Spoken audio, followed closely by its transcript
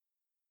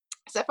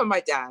except for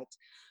my dad.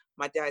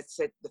 My dad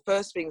said the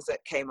first things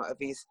that came out of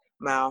his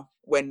mouth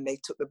when they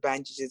took the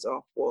bandages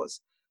off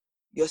was,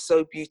 "You're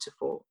so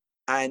beautiful."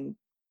 And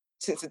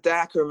since the day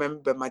I can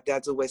remember, my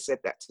dad's always said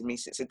that to me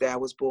since the day I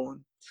was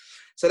born.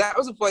 So that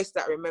was a voice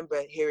that I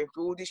remember hearing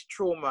through all this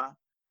trauma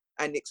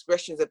and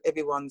expressions of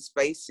everyone's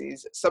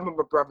faces. Some of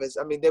my brothers,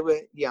 I mean, they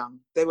were young.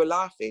 They were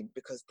laughing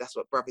because that's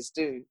what brothers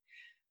do.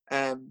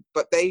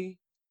 But they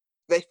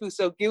feel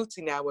so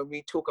guilty now when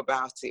we talk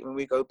about it, when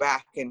we go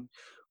back and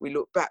we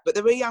look back. But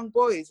they were young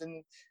boys,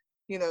 and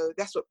you know,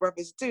 that's what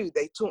brothers do.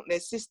 They taunt their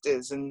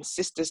sisters, and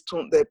sisters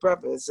taunt their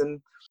brothers.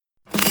 And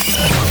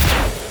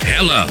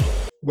hello,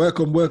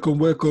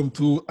 welcome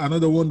to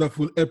another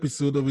wonderful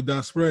episode of the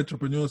Diaspora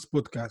Entrepreneurs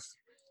Podcast.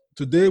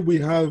 Today we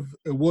have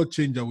a world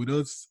changer with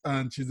us,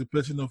 and she's the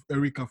person of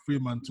Erica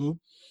Freemantle.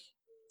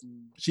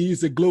 She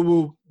is a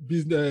global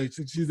business.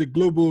 She's a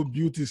global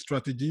beauty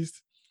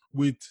strategist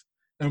with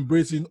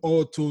embracing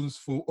all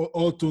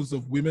tones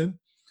of women.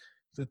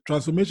 She's a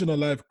transformational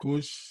life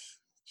coach.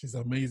 She's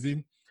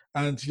amazing,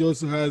 and she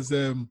also has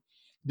the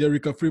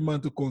Erica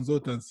Freemantle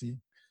Consultancy.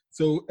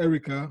 So,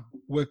 Erica,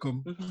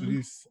 welcome to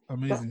this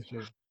amazing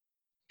show.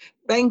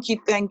 Thank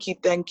you.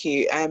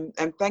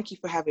 And thank you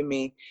for having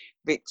me,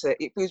 Victor.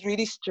 It feels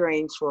really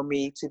strange for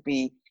me to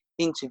be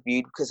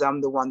interviewed because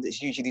I'm the one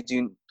that's usually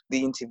doing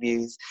the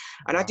interviews.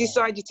 And I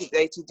decided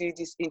today to do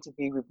this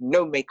interview with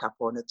no makeup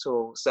on at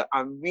all. So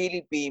I'm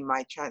really being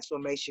my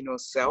transformational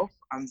self.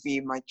 I'm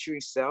being my true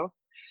self.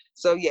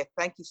 So yeah,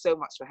 thank you so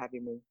much for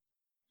having me.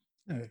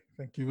 Hey,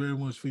 thank you very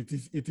much.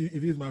 It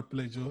is my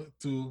pleasure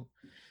to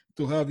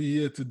have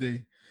you here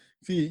today.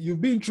 See,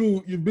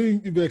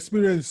 you've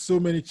experienced so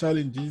many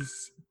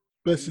challenges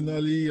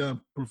personally and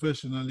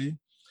professionally.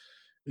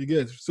 You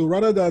get, so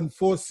rather than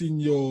forcing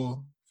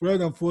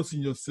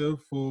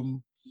yourself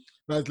from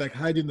that's like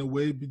hiding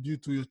away due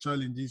to your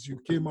challenges, you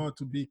came out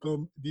to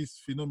become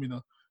this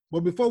phenomenon.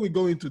 But before we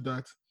go into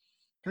that,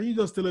 can you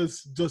just tell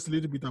us just a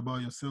little bit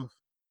about yourself?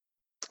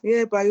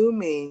 Yeah, by all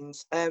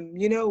means.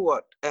 You know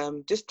what?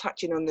 Just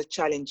touching on the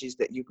challenges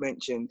that you've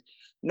mentioned,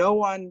 no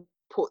one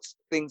puts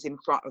things in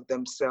front of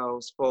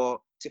themselves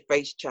to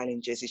face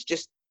challenges. It's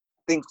just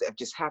things that have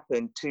just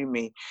happened to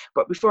me.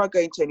 But before I go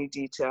into any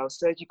details,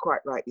 so as you quite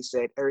rightly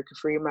said, Erica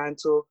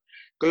Freemantle,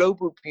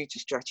 global beauty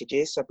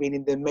strategist. I've been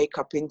in the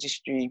makeup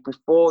industry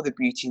before the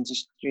beauty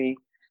industry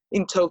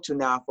in total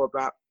now for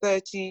about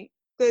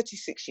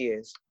 36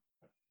 years.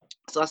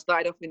 So I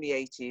started off in the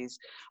 80s.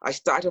 I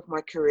started off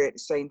my career at the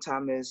same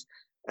time as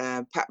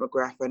Pat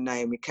McGrath and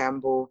Naomi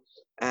Campbell.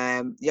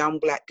 Young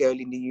black girl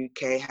in the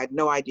UK, had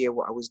no idea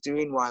what I was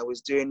doing, why I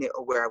was doing it,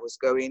 or where I was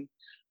going.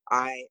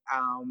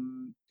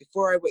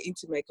 Before I went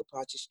into makeup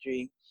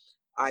artistry,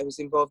 I was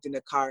involved in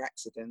a car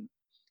accident.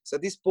 So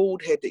this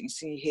bald head that you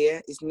see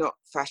here is not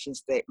a fashion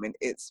statement.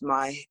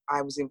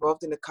 I was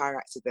involved in a car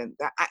accident.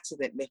 That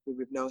accident left me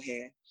with no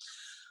hair.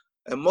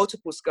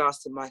 Multiple scars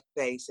to my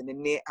face and a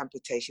near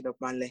amputation of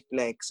my left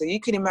leg. So you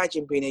can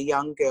imagine being a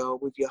young girl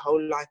with your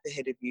whole life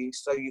ahead of you,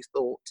 so you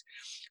thought,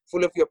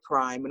 full of your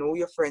prime, and all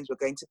your friends were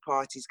going to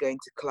parties, going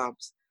to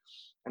clubs.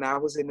 And I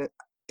was in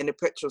a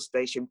petrol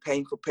station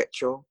paying for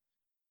petrol,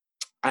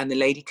 and the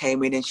lady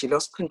came in and she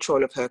lost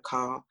control of her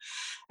car.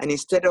 And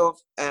instead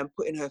of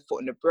putting her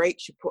foot on the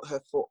brake, she put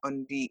her foot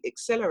on the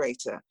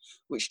accelerator,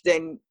 which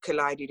then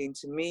collided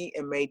into me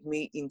and made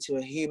me into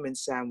a human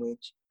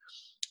sandwich.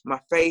 My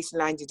face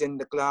landed in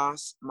the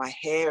glass. My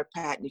hair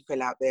apparently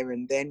fell out there,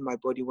 and then my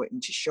body went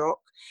into shock.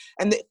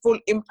 And the full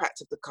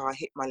impact of the car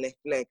hit my left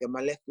leg, and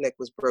my left leg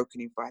was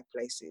broken in 5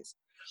 places.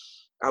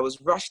 I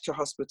was rushed to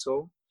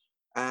hospital.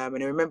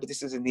 And I remember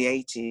this was in the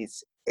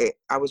 80s.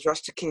 I was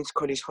rushed to King's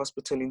College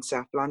Hospital in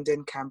South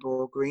London,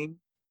 Camberwell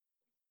Green.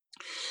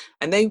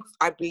 And they,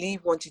 I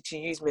believe, wanted to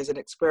use me as an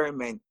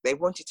experiment. They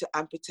wanted to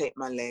amputate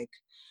my leg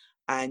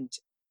and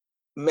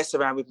mess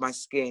around with my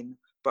skin.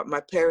 But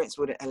my parents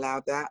wouldn't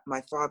allow that. My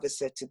father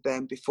said to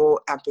them, before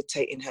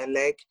amputating her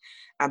leg,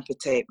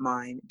 amputate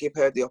mine. Give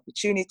her the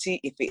opportunity.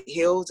 If it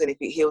heals, and if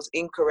it heals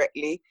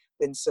incorrectly,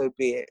 then so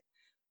be it.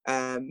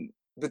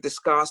 With the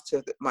scars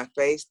to my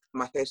face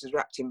was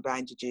wrapped in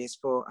bandages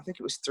for, I think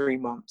it was 3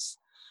 months.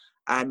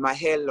 And my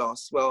hair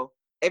loss, well,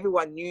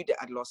 everyone knew that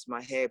I'd lost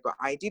my hair, but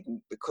I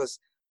didn't, because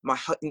my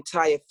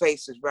entire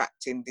face was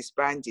wrapped in this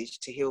bandage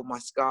to heal my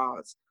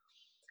scars.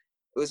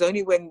 It was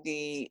only when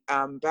the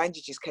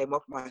bandages came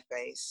off my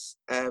face,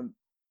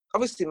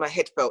 obviously my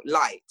head felt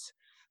light,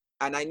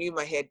 and I knew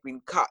my hair had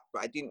been cut,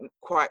 but I didn't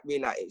quite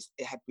realize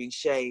it had been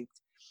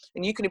shaved.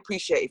 And you can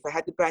appreciate, if I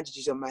had the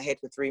bandages on my head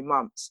for 3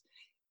 months,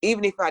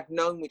 even if I'd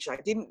known, which I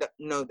didn't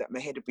know, that my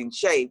head had been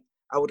shaved,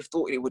 I would have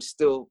thought it would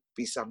still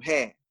be some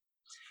hair.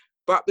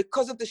 But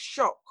because of the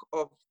shock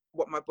of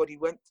what my body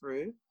went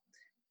through,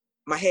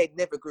 my hair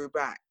never grew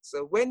back.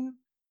 So when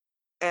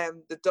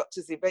the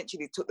doctors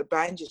eventually took the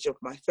bandage off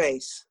my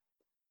face,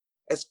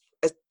 as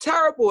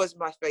terrible as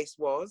my face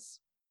was,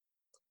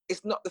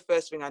 it's not the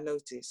first thing I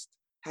noticed.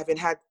 Having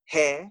had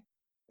hair,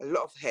 a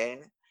lot of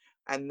hair,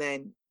 and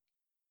then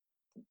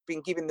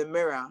been given the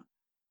mirror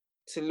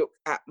to look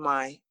at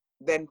my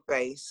then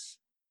face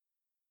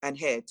and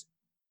head,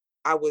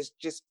 I was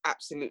just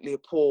absolutely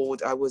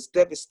appalled. I was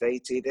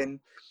devastated. And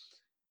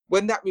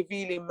when that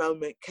revealing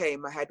moment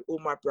came, I had all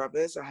my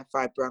brothers. I had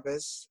 5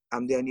 brothers.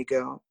 I'm the only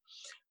girl.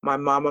 My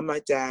mum and my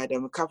dad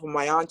and a couple of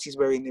my aunties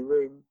were in the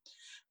room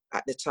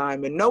at the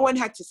time, and no one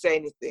had to say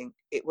anything.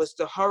 It was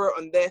the horror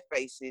on their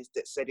faces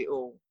that said it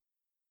all.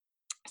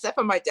 Except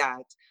for my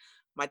dad.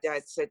 My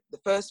dad said the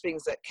first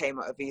things that came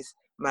out of his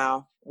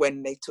mouth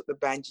when they took the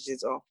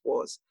bandages off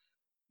was,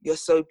 "You're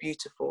so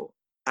beautiful."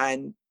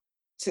 And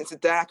since the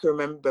day I can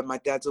remember, my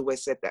dad's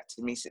always said that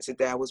to me since the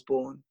day I was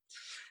born.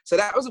 So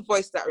that was a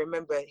voice that I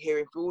remember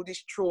hearing through all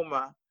this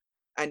trauma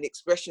and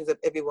expressions of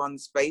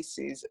everyone's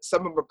faces.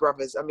 Some of my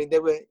brothers, I mean, they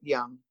were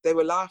young. They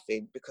were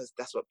laughing because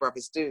that's what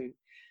brothers do.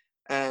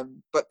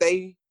 But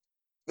they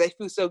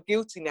feel so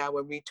guilty now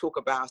when we talk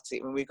about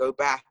it, when we go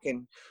back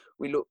and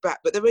we look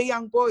back. But they were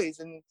young boys,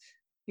 and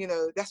you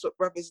know, that's what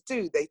brothers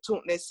do. They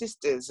taunt their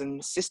sisters,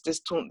 and sisters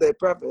taunt their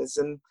brothers.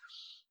 And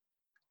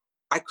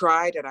I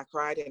cried and I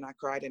cried and I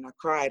cried and I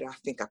cried. I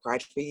think I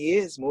cried for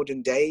years, more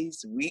than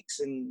days, weeks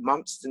and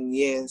months and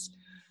years.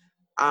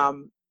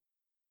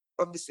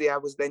 Obviously, I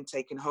was then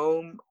taken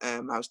home. I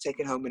was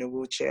taken home in a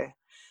wheelchair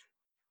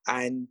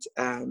and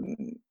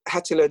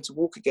had to learn to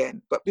walk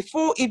again. But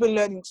before even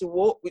learning to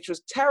walk, which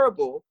was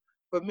terrible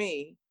for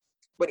me,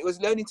 but it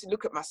was learning to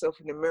look at myself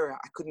in the mirror.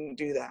 I couldn't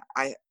do that.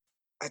 I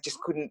just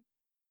couldn't.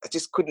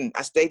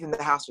 I stayed in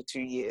the house for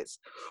 2 years.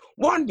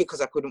 1,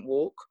 because I couldn't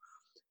walk,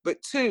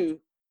 but 2,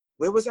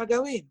 where was I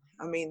going?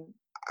 I mean,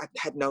 I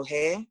had no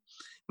hair.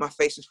 My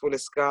face was full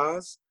of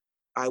scars.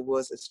 I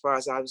was, as far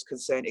as I was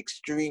concerned,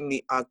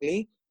 extremely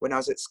ugly. When I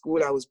was at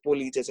school, I was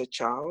bullied as a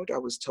child. I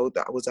was told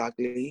that I was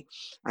ugly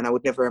and I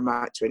would never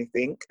amount to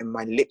anything. And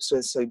my lips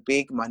were so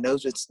big, my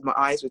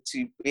eyes were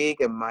too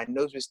big, and my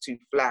nose was too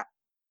flat.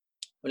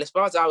 Well, as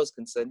far as I was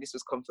concerned, this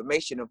was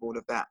confirmation of all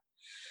of that.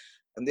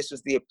 And this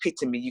was the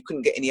epitome. You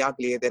couldn't get any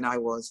uglier than I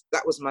was.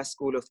 That was my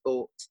school of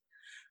thought.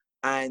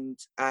 And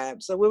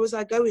so where was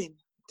I going?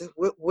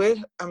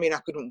 I mean, I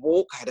couldn't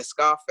walk. I had a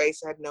scar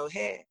face. I had no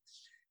hair.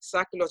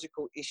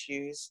 Psychological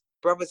issues,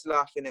 brothers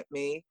laughing at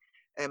me,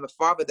 a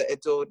father that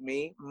adored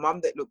me,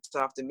 mum that looked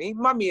after me.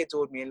 Mummy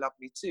adored me and loved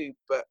me too,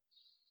 but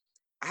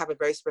I have a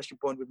very special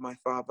bond with my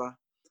father.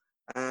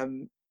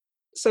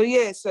 So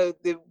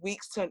the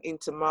weeks turned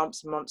into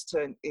months, months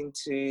turned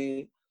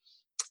into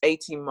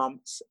 18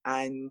 months.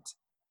 And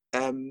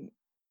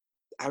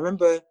I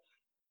remember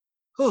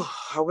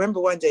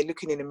one day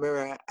looking in the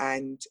mirror,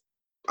 and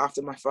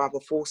after my father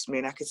forced me,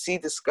 and I could see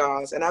the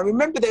scars. And I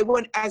remember they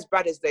weren't as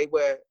bad as they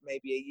were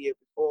maybe a year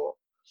before.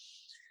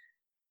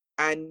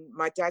 And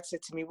my dad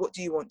said to me, "What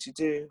do you want to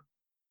do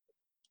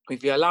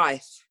with your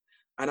life?"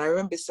 And I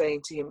remember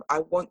saying to him, "I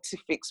want to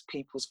fix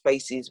people's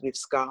faces with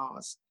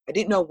scars." I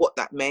didn't know what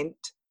that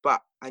meant,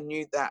 but I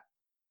knew that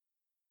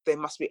there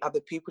must be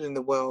other people in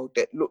the world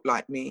that look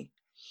like me.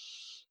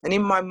 And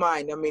in my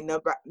mind, I mean,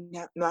 no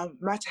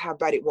matter how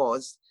bad it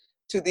was,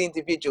 to the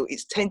individual,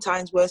 it's 10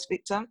 times worse,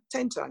 Victor,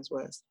 10 times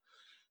worse.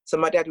 So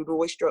my dad would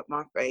always stroke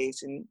my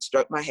face and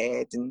stroke my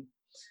head and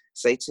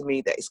say to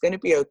me that it's going to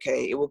be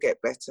okay, it will get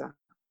better.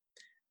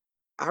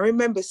 I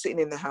remember sitting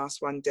in the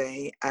house one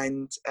day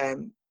and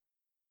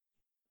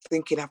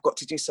thinking, I've got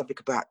to do something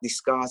about these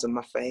scars on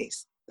my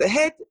face. The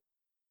head,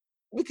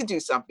 we could do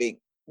something.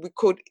 We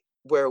could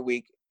wear a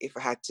wig if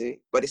I had to,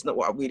 but it's not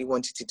what I really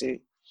wanted to do.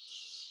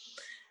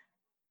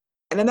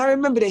 And then I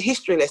remember the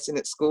history lesson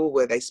at school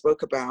where they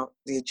spoke about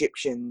the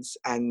Egyptians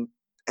and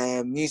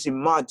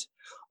using mud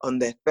on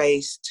their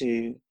face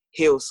to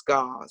heal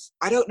scars.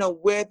 I don't know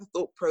where the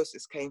thought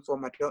process came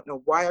from. I don't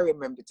know why I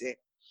remembered it.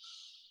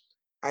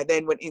 I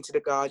then went into the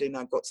garden,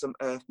 I got some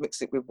earth,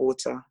 mixed it with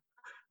water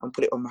and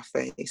put it on my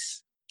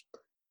face.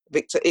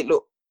 Victor, it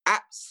looked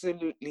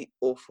absolutely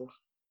awful.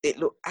 It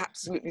looked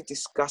absolutely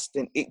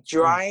disgusting. It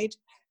dried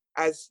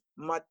as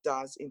mud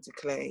does into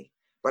clay.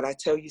 But I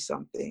tell you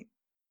something,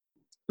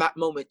 that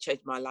moment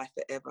changed my life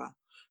forever,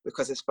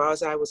 because as far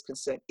as I was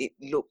concerned, it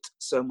looked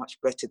so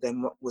much better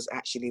than what was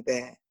actually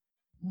there.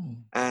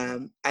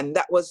 And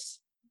that was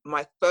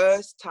my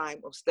first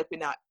time of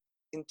stepping out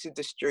into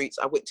the streets.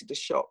 I went to the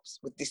shops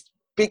with this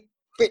big,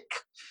 thick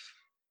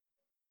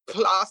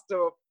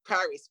plaster of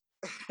Paris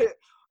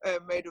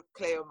made of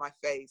clay on my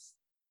face.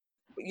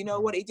 But you know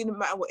what? It didn't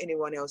matter what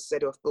anyone else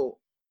said or thought.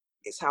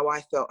 It's how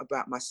I felt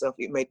about myself.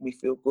 It made me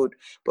feel good.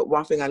 But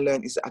one thing I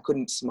learned is that I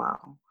couldn't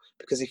smile,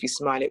 because if you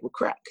smile, it would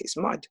crack. It's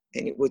mud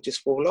and it would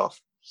just fall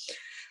off.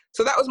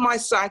 So that was my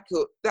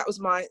cycle. That was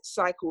my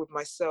cycle with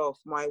myself,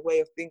 my way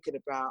of thinking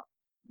about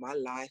my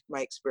life,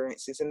 my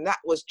experiences. And that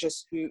was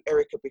just who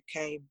Erica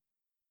became.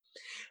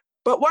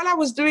 But while I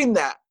was doing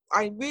that,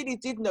 I really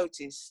did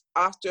notice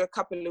after a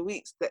couple of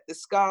weeks that the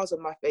scars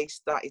on my face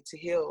started to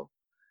heal.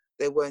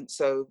 They weren't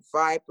so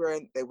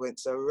vibrant, they weren't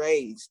so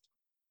raised.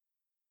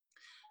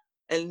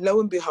 And lo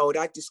and behold,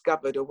 I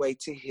discovered a way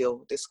to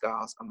heal the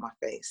scars on my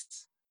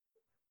face.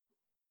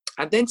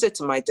 I then said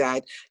to my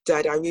dad,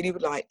 "Dad, I really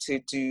would like to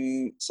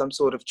do some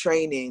sort of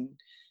training."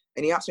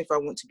 And he asked me if I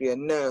want to be a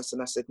nurse.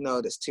 And I said,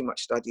 "No, there's too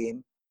much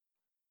studying."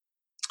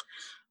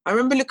 I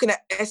remember looking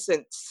at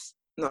Essence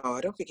no,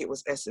 I don't think it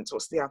was Essence.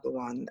 What's the other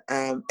one?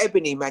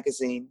 Ebony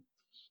magazine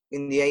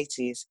in the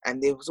 80s.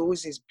 And there was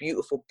always these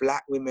beautiful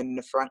black women in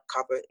the front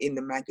cover in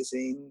the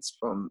magazines,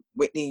 from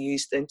Whitney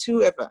Houston to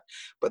whoever.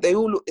 But they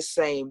all looked the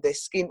same. Their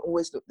skin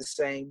always looked the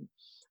same.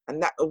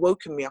 And that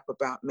awoke me up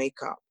about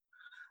makeup.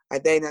 I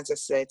then, as I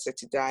said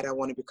to Dad, I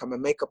want to become a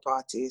makeup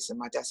artist. And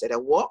my dad said, a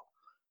what?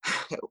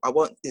 I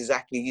won't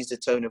exactly use the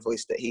tone of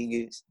voice that he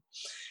used.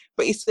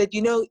 But he said,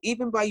 you know,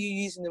 even by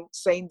you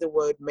saying the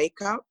word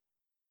makeup,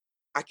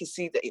 I can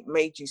see that it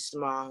made you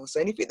smile. So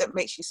anything that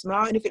makes you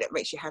smile, anything that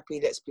makes you happy,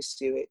 let's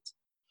pursue it.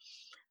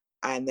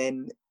 And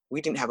then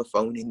we didn't have a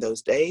phone in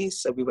those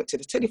days. So we went to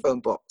the telephone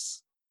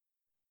box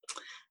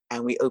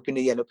and we opened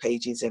the yellow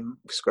pages and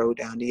scrolled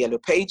down the yellow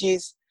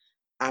pages.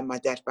 And my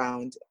dad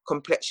found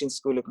Complexion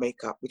School of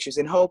Makeup, which was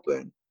in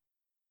Holborn.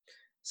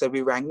 So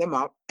we rang them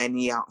up and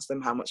he asked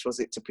them how much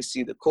was it to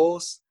pursue the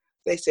course.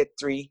 They said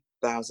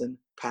 £3,000.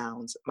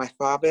 My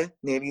father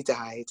nearly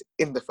died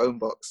in the phone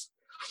box.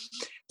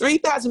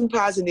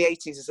 £3,000 in the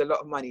 80s is a lot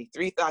of money.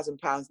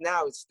 £3,000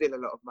 now is still a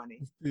lot of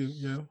money.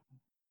 Yeah.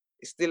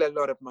 It's still a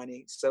lot of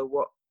money. So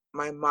what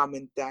my mum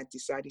and dad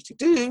decided to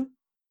do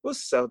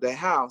was sell their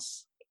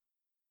house,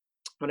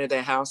 one of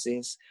their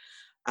houses.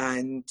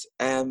 And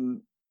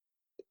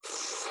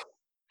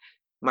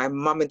my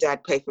mum and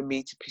dad paid for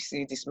me to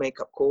pursue this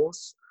makeup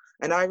course.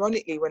 And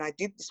ironically, when I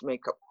did this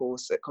makeup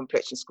course at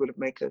Complexion School of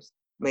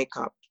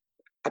Makeup,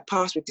 I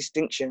passed with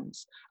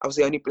distinctions. I was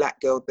the only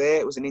black girl there.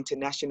 It was an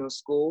international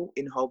school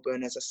in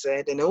Holborn, as I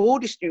said, and all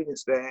the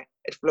students there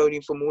had flown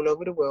in from all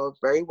over the world,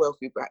 very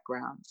wealthy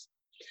backgrounds.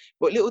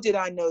 But little did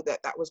I know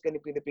that that was going to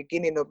be the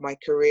beginning of my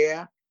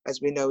career as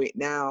we know it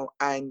now.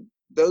 And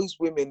those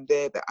women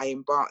there that I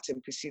embarked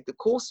and pursued the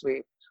course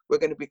with were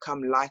going to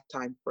become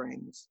lifetime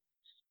friends.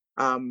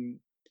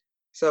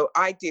 So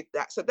I did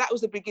that. So that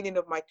was the beginning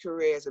of my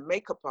career as a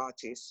makeup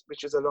artist,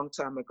 which was a long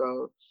time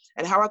ago.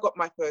 And how I got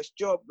my first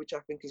job, which I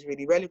think is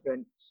really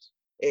relevant,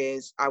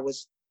 is I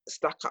was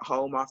stuck at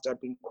home after I'd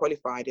been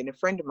qualified, and a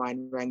friend of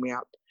mine rang me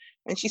up.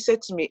 And she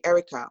said to me,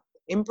 Erica,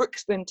 in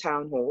Brixton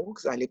Town Hall,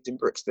 because I lived in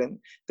Brixton,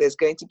 there's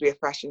going to be a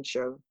fashion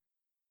show.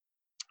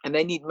 And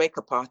they need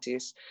makeup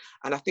artists.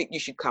 And I think you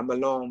should come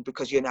along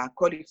because you're now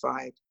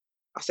qualified.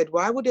 I said,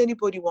 why would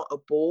anybody want a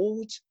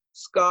bald,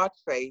 scarred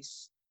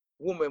face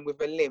woman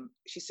with a limp?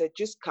 She said,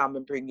 just come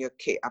and bring your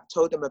kit. I've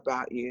told them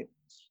about you.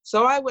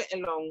 So I went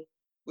along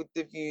with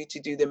the view to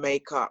do the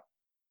makeup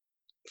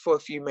for a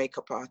few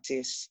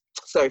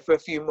for a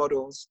few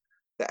models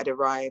that had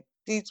arrived.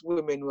 These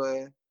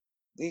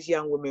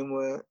young women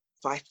were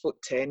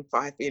 5'10",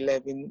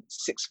 5'11",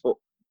 6 foot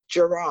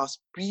giraffes,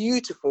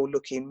 beautiful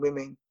looking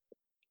women.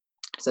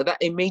 So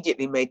that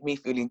immediately made me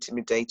feel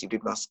intimidated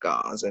with my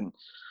scars and,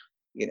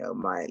 you know,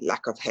 my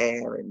lack of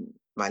hair and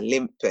my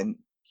limp and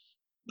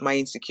my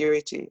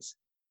insecurities.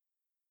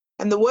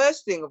 And the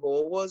worst thing of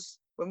all was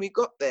when we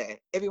got there,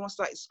 everyone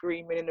started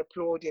screaming and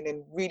applauding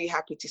and really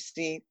happy to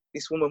see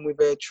this woman with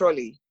a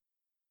trolley,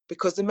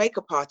 because the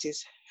makeup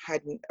artist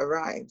hadn't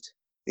arrived.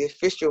 The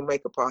official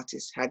makeup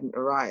artist hadn't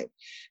arrived.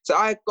 So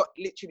I got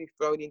literally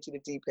thrown into the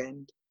deep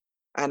end,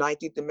 and I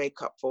did the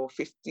makeup for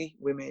 50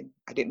 women.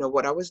 I didn't know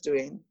what I was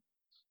doing.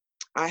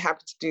 I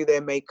happened to do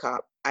their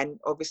makeup, and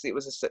obviously it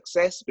was a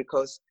success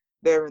because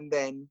there and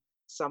then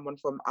someone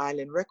from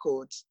Island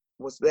Records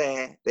was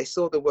there. They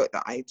saw the work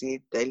that I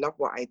did. They loved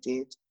what I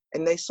did,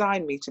 and they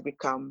signed me to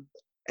become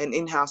an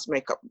in-house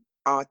makeup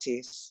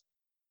artist.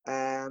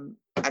 And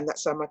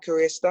that's how my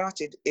career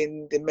started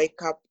in the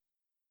makeup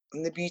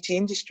and the beauty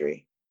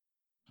industry.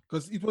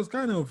 Because it was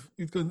kind of,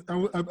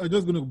 I'm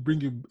just going to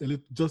bring you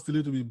just a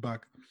little bit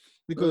back,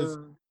 because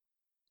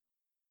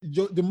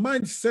the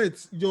mindset,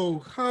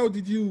 how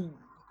did you,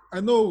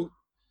 I know,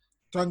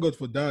 thank God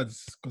for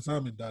dads, because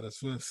I'm a dad as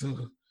well,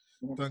 so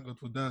thank God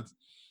for that.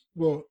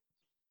 Well,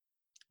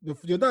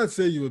 your dad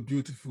said you were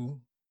beautiful.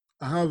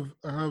 I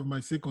have my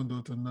second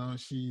daughter now.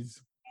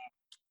 She's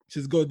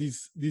got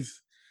this,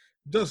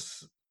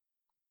 just,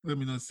 let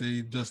me not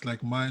say just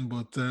like mine,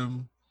 but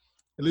a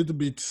little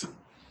bit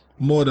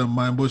more than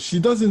mine. But she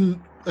doesn't,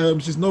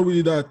 she's not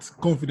really that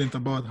confident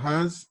about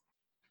hers.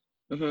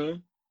 Mm-hmm.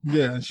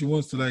 Yeah, and she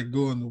wants to like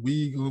go on the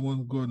wig, or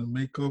want to go on the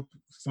makeup.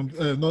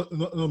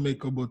 Not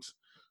makeup, but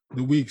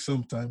the wig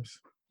sometimes.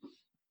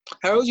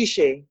 How old is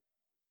she?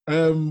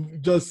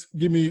 Just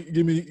give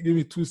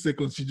me 2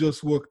 seconds. She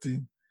just walked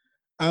in,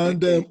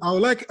 and Okay. I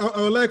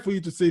would like for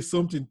you to say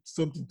something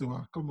to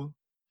her. Come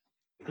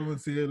on,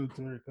 say hello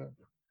to her.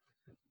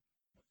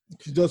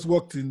 She just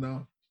walked in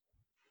now.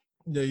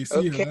 Yeah, you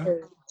see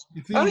her.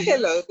 You see Oh, me?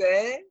 hello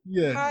there.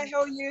 Yeah. Hi,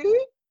 how are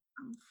you?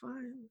 I'm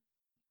fine.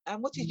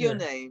 And what is your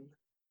name?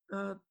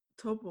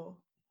 Tobo.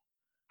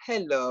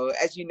 Hello.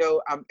 As you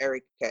know, I'm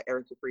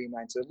Erica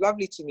Freeman. So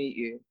lovely to meet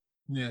you.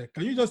 Yeah.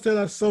 Can you just tell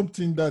us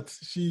something that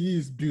she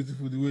is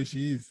beautiful the way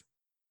she is?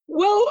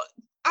 Well,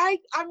 I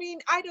mean,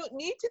 I don't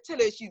need to tell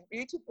her she's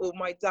beautiful,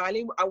 my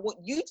darling. I want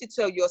you to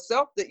tell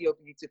yourself that you're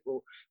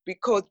beautiful,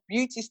 because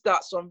beauty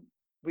starts from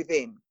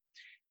within.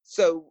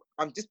 So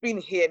I'm just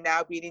being here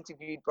now, being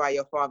interviewed by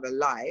your father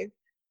live.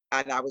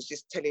 And I was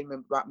just telling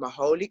them about my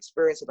whole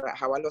experience about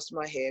how I lost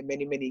my hair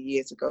many, many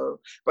years ago.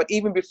 But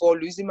even before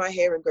losing my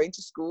hair and going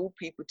to school,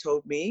 people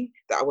told me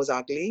that I was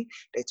ugly.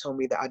 They told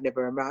me that I'd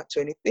never amount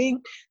to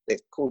anything. They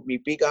called me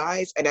big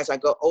eyes. And as I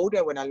got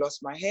older, when I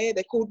lost my hair,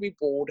 they called me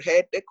bald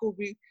head. They called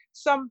me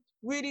some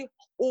really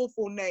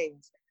awful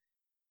names.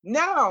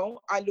 Now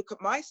I look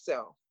at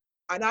myself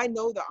and I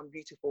know that I'm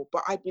beautiful,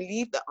 but I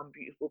believe that I'm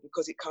beautiful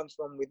because it comes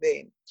from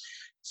within.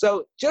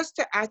 So just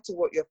to add to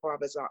what your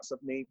father's asked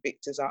of me,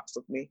 Victor's asked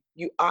of me,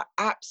 you are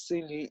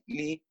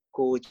absolutely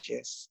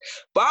gorgeous.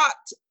 But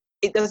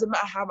it doesn't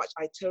matter how much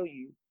I tell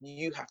you,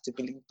 you have to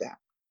believe that.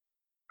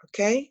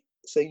 Okay?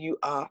 So you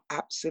are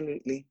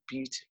absolutely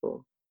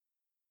beautiful.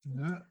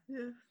 Yeah,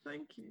 Yeah,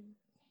 thank you.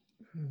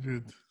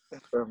 good. No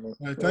problem.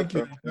 All right, No thank you,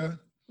 problem. Rita.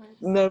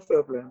 Thanks. No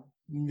problem.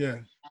 Yeah.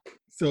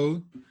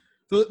 So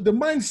the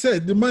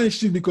mindset, the mind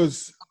shift,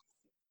 because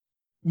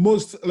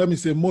let me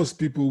say, most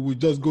people will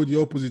just go the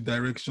opposite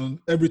direction,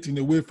 everything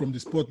away from the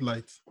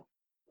spotlight.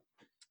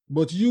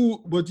 But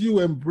you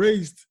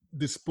embraced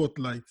the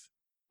spotlight.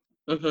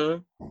 Mm-hmm.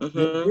 You embraced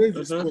Mm-hmm. the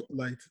Mm-hmm.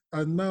 spotlight,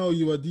 and now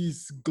you are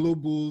this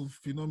global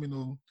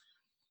phenomenon.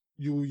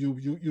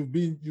 You're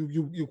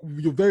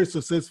very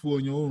successful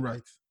in your own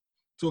right.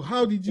 So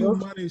how did you No,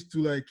 manage to,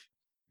 like,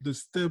 the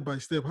step by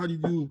step? How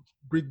did you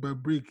brick by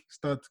brick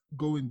start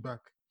going back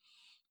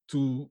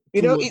to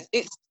you know, toward?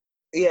 it's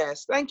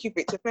yes. Thank you,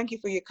 Victor. Thank you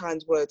for your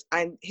kind words.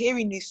 And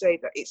hearing you say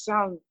that, it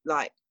sounds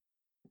like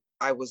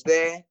I was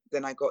there,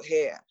 then I got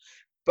here.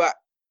 But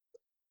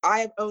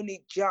I am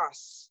only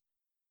just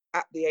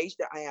at the age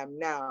that I am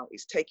now.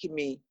 It's taken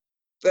me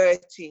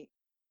 36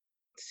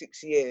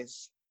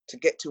 years to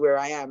get to where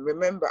I am.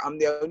 Remember, I'm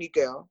the only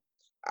girl.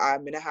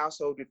 I'm in a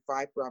household with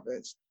 5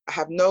 brothers. I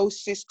have no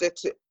sister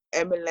to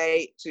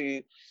emulate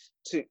to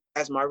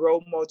as my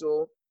role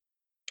model.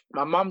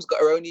 My mum's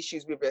got her own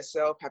issues with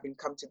herself, having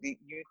come to the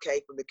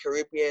UK from the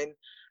Caribbean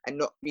and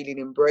not feeling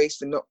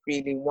embraced and not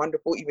feeling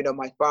wonderful, even though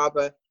my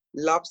father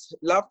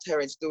loved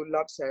her and still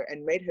loves her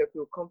and made her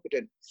feel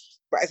confident.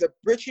 But as a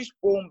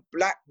British-born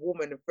Black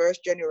woman, the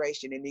first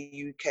generation in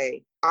the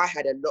UK, I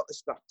had a lot of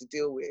stuff to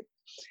deal with.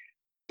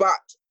 But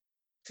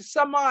to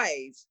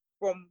surmise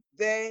from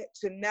there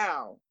to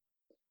now,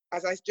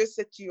 as I just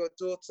said to your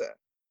daughter,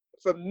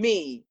 for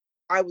me,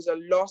 I was a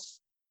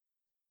lost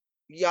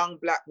young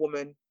Black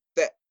woman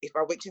that if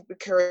I went to the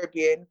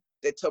Caribbean,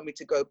 they told me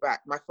to go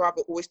back. My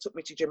father always took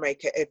me to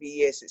Jamaica every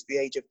year since the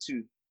age of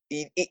 2.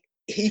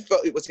 He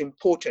felt it was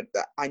important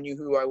that I knew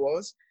who I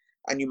was.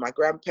 I knew my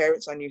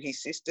grandparents, I knew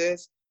his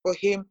sisters. For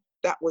him,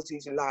 that was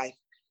his life.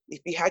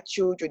 If he had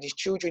children, his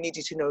children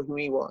needed to know who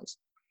he was.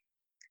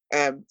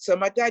 So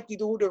my dad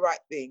did all the right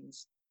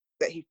things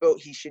that he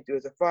felt he should do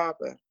as a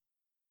father.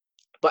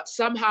 But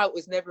somehow it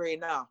was never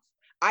enough.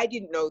 I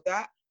didn't know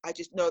that. I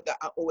just know that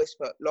I always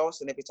felt lost.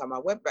 And every time I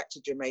went back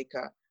to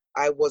Jamaica,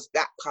 I was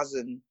that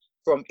cousin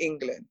from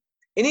England.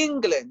 In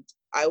England,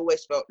 I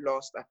always felt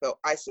lost. I felt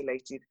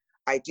isolated.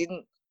 I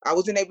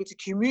wasn't able to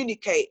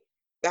communicate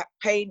that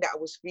pain that I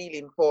was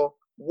feeling for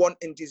want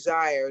and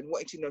desire and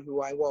wanting to know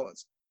who I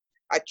was.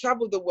 I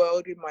traveled the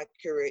world in my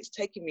career. It's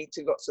taken me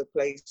to lots of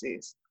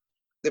places.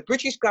 The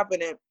British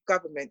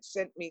government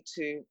sent me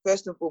to,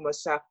 first and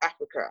foremost, South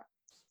Africa.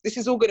 This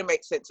is all going to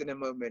make sense in a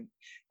moment.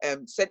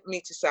 Sent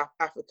me to South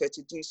Africa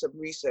to do some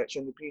research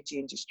on the beauty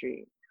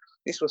industry.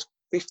 This was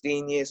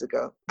 15 years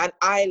ago. And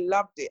I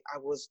loved it. I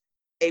was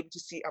able to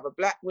see other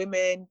Black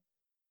women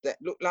that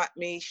looked like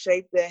me,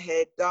 shaved their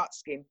hair, dark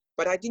skin.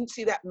 But I didn't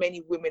see that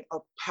many women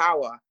of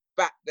power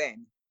back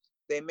then.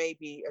 There may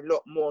be a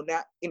lot more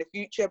now in the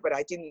future, but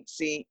I didn't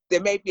see,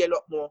 there may be a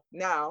lot more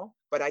now,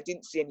 but I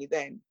didn't see any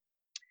then.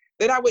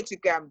 Then I went to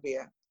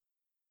Gambia.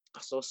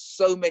 I saw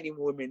so many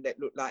women that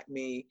looked like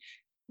me,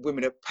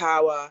 women of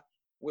power,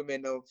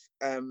 women of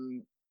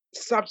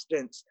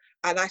substance.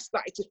 And I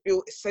started to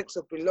feel a sense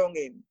of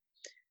belonging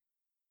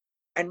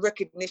and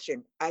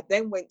recognition. I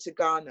then went to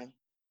Ghana.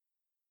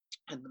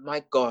 And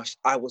my gosh,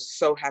 I was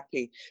so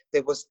happy.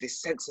 There was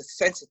this sense of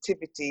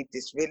sensitivity,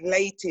 this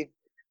relative.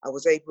 I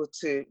was able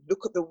to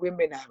look at the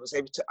women. I was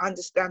able to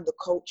understand the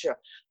culture.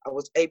 I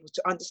was able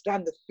to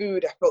understand the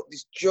food. I felt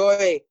this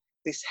joy,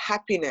 this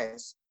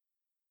happiness.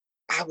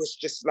 I was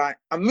just like,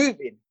 I'm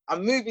moving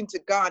to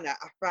Ghana.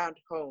 I found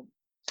home.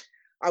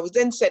 I was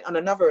then sent on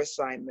another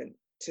assignment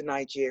to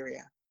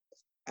Nigeria.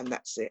 And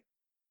that's it.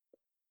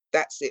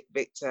 That's it,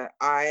 Victor.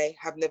 I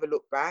have never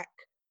looked back.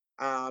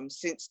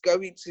 Since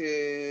going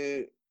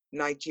to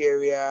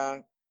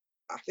Nigeria,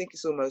 I think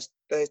it's almost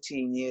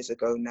 13 years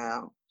ago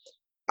now,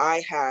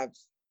 I have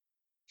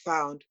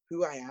found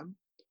who I am,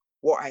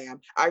 what I am.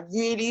 I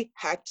really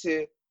had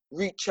to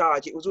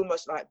recharge. It was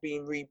almost like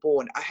being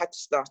reborn. I had to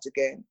start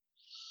again.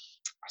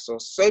 I saw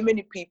so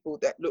many people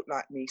that looked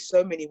like me,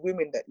 so many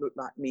women that looked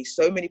like me,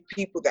 so many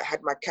people that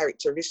had my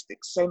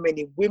characteristics, so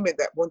many women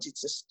that wanted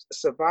to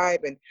survive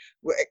and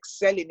were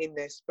excelling in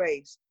their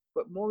space.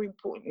 But more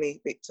importantly,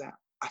 Victor,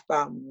 I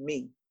found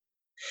me.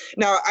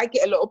 Now, I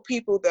get a lot of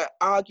people that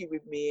argue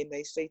with me and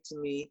they say to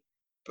me,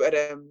 But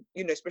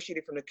you know,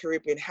 especially from the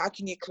Caribbean, how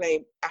can you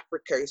claim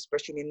Africa,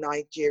 especially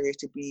Nigeria,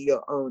 to be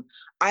your own?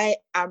 I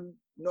am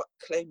not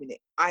claiming it.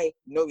 I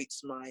know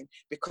it's mine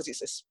because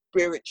it's a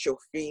spiritual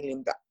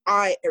feeling that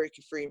I,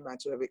 Erica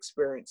Freemantle, have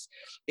experienced.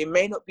 It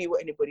may not be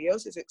what anybody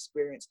else has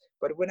experienced,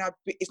 but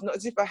it's not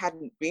as if I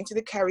hadn't been to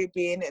the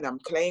Caribbean and I'm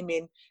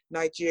claiming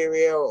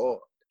Nigeria or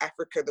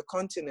Africa, the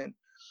continent.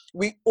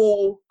 We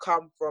all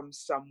come from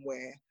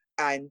somewhere,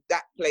 and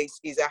that place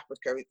is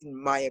Africa, in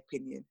my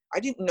opinion. I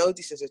didn't know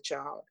this as a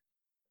child.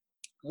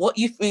 What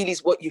you feel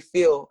is what you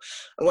feel.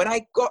 And when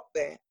I got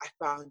there, I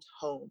found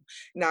home.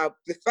 Now,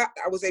 the fact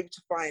that I was able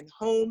to find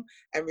home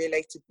and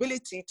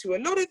relatability to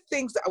a lot of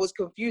things that I was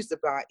confused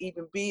about,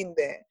 even being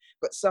there,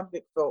 but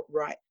something felt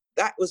right.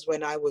 That was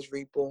when I was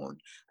reborn.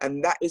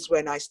 And that is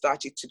when I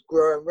started to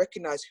grow and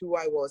recognize who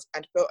I was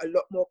and felt a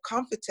lot more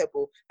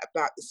comfortable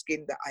about the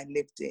skin that I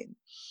lived in.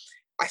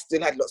 I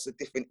still had lots of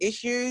different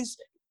issues.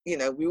 You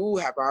know, we all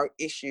have our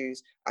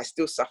issues. I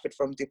still suffered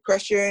from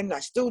depression. I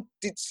still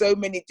did so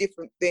many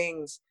different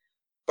things.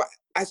 But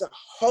as a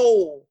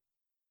whole,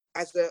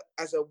 as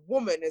a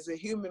woman, as a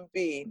human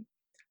being,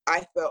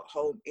 I felt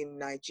home in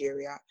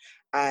Nigeria.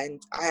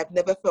 And I have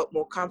never felt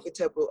more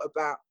comfortable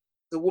about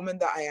the woman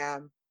that I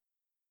am,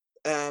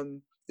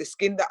 the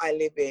skin that I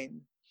live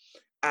in,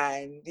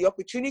 and the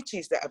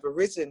opportunities that have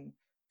arisen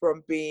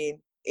from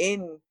being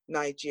in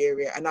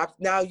Nigeria. And I've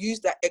now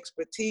used that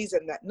expertise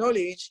and that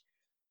knowledge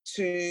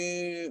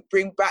to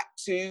bring back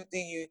to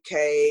the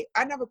UK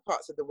and other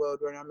parts of the world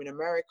when I'm in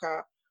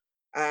America.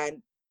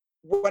 And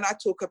when I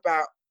talk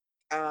about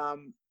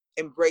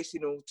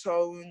embracing all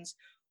tones,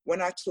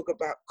 when I talk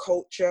about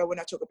culture, when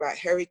I talk about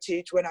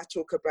heritage, when I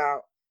talk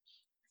about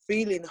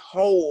feeling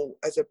whole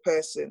as a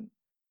person,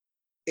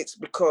 it's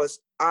because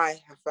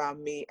I have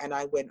found me and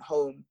I went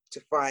home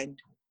to find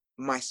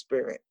my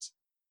spirit.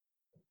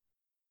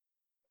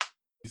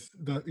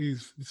 That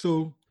is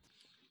so.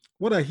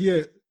 What I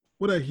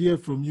hear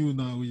from you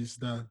now is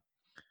that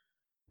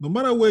no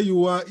matter where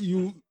you are,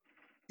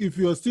 if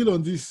you are still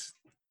on this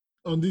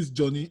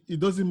journey, it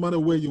doesn't matter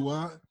where you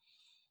are.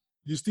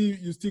 You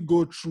still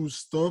go through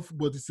stuff,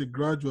 but it's a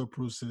gradual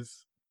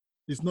process.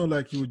 It's not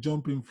like you're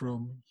jumping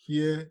from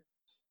here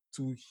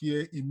to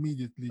here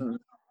immediately,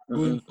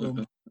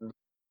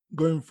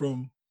 going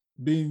from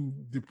being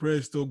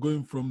depressed or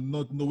going from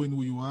not knowing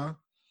who you are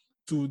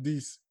to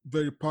this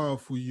very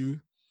powerful you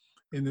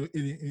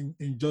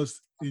in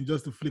just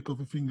a flick of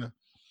a finger.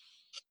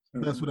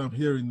 That's what I'm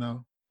hearing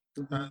now.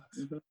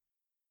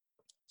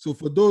 So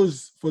for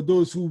those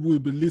who will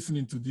be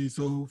listening to this,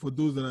 or for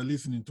those that are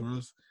listening to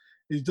us,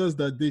 it's just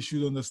that they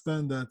should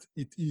understand that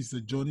it is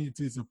a journey, it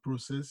is a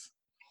process,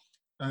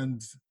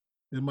 and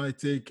it might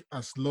take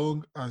as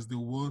long as they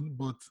want,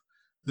 but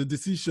the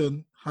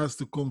decision has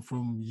to come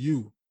from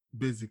you,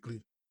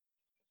 basically.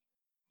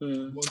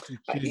 Want to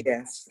change.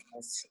 Yes,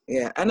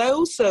 yeah. And I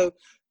also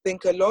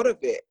think a lot of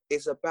it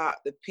is about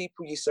the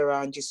people you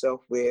surround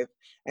yourself with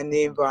and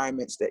the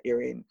environments that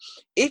you're in.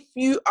 If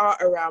you are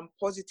around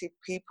positive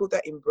people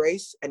that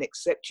embrace and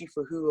accept you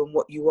for who and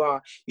what you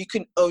are, you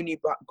can only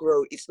but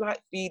grow. It's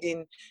like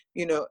feeding,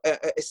 you know,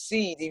 a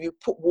seed. If you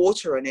put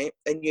water on it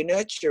and you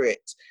nurture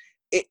it,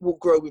 it will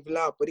grow with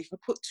love. But if you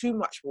put too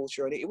much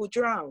water on it, it will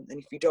drown. And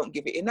if you don't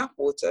give it enough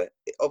water,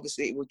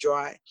 obviously it will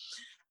dry.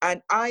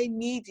 And I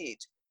needed,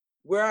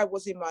 where I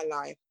was in my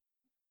life,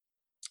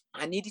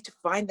 I needed to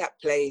find that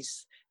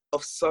place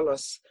of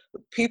solace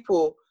with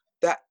people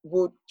that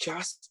would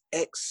just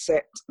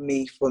accept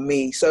me for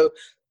me. So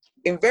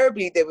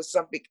invariably, there was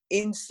something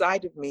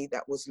inside of me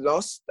that was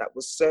lost, that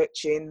was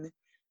searching,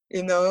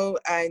 you know,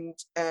 and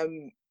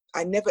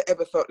I never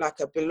ever felt like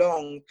I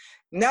belonged.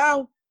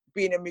 Now,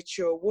 being a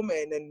mature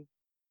woman and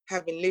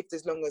having lived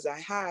as long as I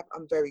have,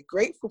 I'm very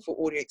grateful for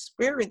all the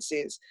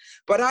experiences,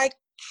 but I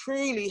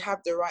truly have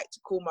the right to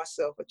call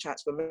myself a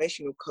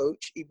transformational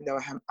coach, even though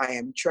I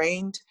am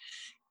trained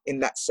in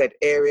that said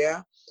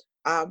area,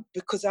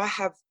 because I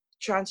have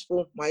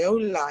transformed my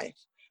own life.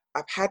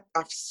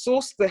 I've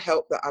sourced the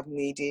help that I've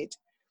needed.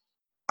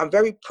 I'm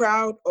very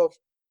proud of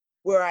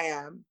where I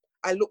am.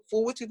 I look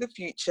forward to the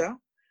future,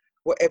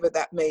 whatever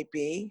that may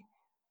be.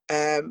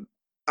 I'm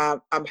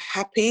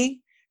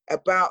happy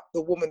about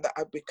the woman that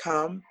I've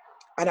become.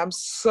 And I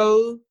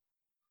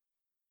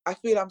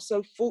feel I'm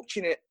so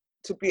fortunate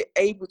to be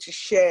able to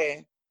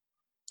share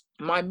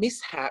my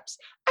mishaps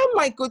and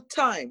my good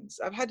times.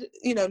 I've had,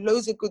 you know,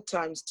 loads of good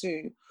times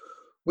too,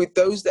 with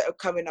those that are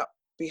coming up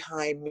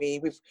behind me,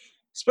 with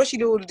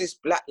especially all of this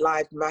Black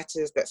Lives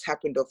Matters that's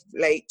happened of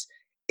late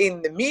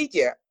in the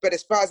media. But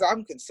as far as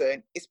I'm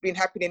concerned, it's been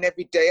happening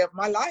every day of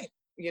my life,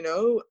 you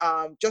know.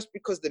 Just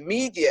because the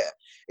media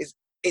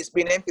it's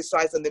been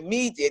emphasized on the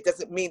media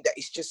doesn't mean that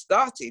it's just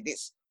started.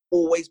 It's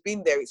always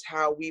been there. It's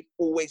how we've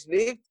always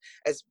lived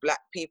as Black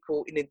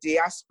people in the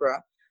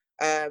diaspora,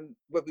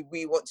 whether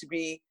we've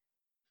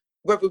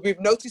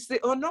noticed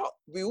it or not.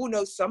 We all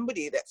know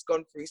somebody that's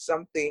gone through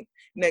something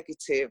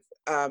negative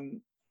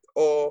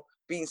or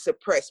being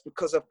suppressed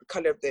because of the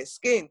color of their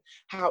skin.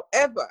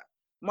 However,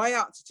 my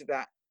answer to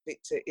that,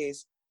 Victor,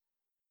 is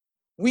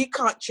We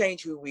can't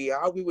change who we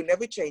are. We will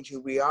never change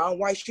who we are. And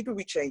why should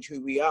we change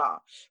who we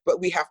are? But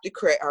we have to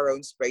create our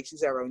own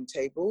spaces, our own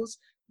tables,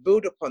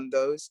 build upon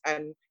those,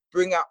 and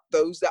bring up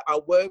those that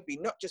are worthy,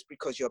 not just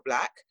because you're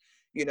Black,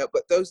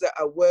 but those that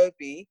are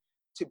worthy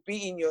to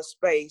be in your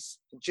space.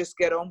 Just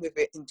get on with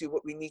it and do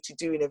what we need to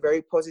do in a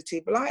very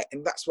positive light.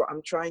 And that's what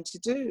I'm trying to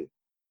do.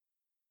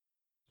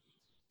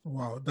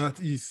 Wow, that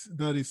is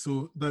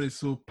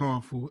so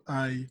powerful.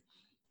 I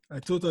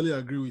totally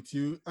agree with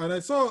you. And I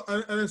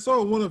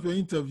saw one of your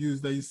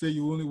interviews that you say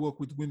you only work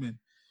with women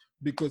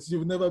because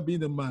you've never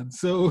been a man.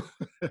 So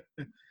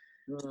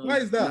why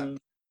is that?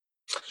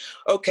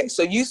 Okay,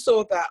 so you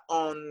saw that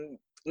on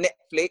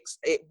Netflix.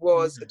 It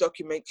was a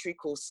documentary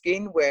called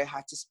Skin, where I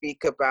had to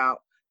speak about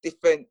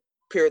different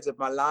periods of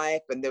my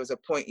life. And there was a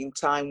point in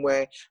time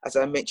where, as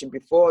I mentioned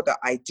before, that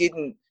I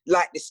didn't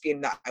like the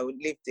skin that I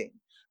lived in.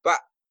 But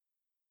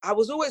I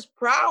was always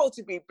proud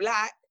to be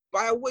Black,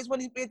 but I always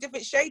wanted to be a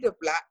different shade of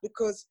Black,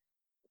 because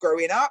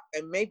growing up,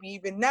 and maybe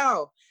even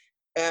now,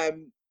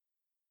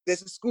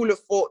 there's a school of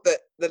thought that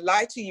the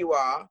lighter you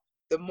are,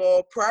 the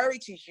more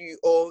priorities you,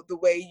 or the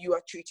way you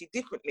are treated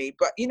differently.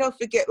 But,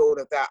 forget all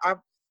of that. I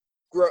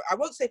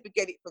won't say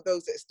forget it for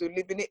those that are still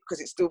living it,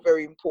 because it's still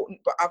very important,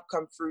 but I've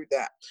come through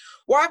that.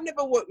 Well, I've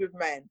never worked with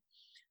men.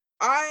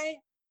 I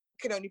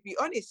can only be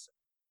honest.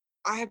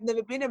 I have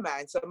never been a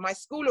man. So my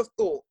school of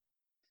thought,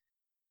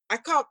 I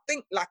can't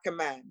think like a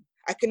man.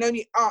 I can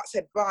only ask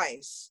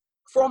advice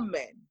from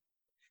men.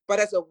 But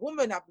as a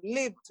woman, I've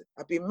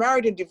been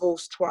married and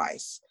divorced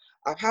twice.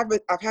 I've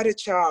had a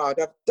child.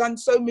 I've done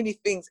so many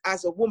things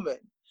as a woman.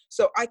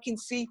 So I can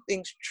see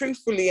things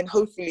truthfully and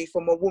hopefully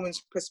from a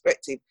woman's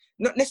perspective,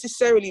 not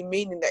necessarily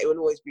meaning that it will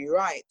always be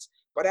right,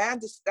 but I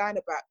understand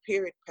about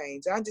period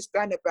pains. I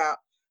understand about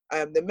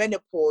the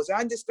menopause.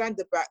 I understand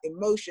about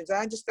emotions.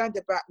 I understand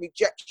about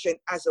rejection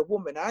as a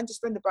woman. I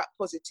understand about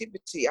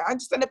positivity. I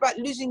understand about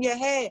losing your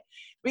hair,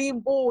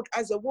 being bald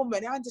as a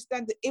woman. I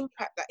understand the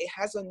impact that it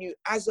has on you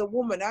as a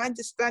woman. I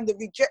understand the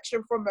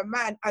rejection from a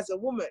man as a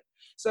woman.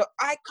 So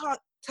I can't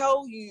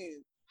tell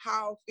you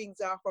how things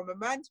are from a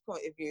man's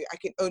point of view. I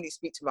can only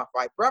speak to my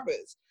 5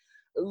 brothers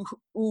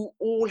who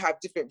all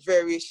have different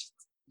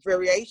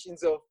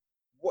variations of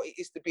what it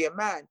is to be a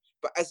man.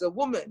 But as a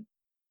woman,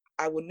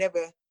 I will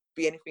never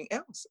be anything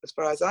else, as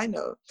far as I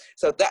know.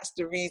 So that's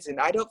the reason.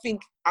 I don't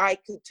think I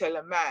could tell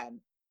a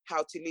man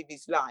how to live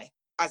his life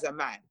as a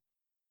man.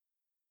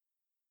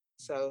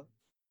 So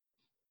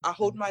I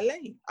hold my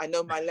lane. I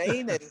know my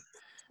lane, and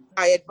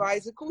I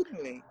advise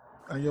accordingly.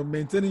 And you're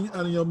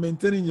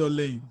maintaining your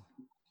lane.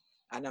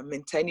 And I'm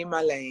maintaining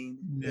my lane.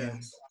 Yeah.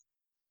 Yes.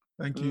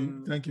 Thank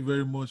you. Thank you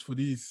very much for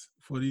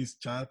this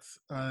chat.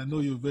 I know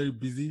you're very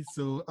busy,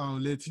 so I'll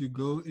let you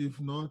go. If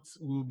not,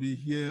 we'll be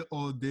here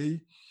all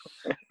day.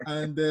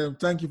 And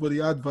thank you for the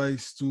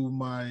advice to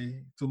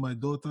my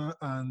daughter.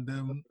 And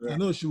I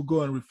know she'll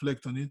go and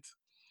reflect on it.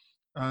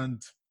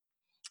 And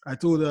I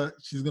told her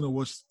she's gonna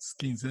watch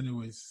Skins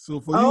anyways.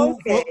 So for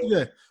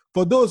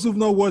for those who've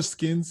not watched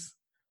Skins,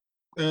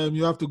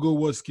 you have to go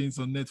watch Skins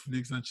on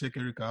Netflix and check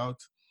Erica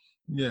out.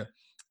 Yeah.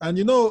 And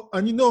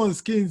on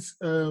Skins,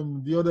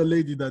 the other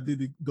lady that did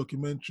the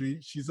documentary,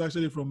 she's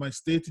actually from my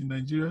state in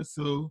Nigeria.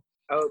 So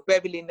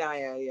Beverly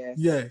Naya, yes.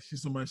 Yeah,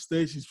 she's from my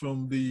state. She's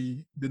from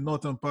the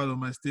northern part of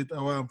my state.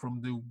 I'm from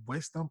the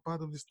western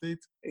part of the state,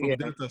 from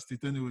Delta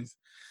State, anyways.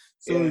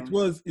 So it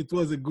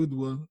was a good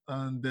one,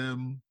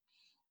 and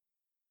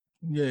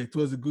it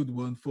was a good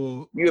one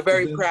for. You're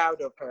very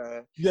proud of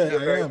her. Yeah,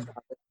 I am.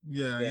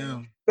 Yeah, I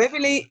am.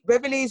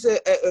 Beverly's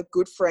a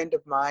good friend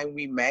of mine.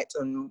 We met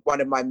on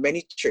one of my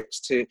many trips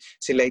to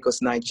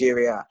Lagos,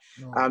 Nigeria.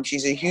 Oh.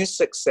 She's a huge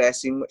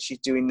success in what she's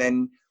doing,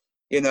 and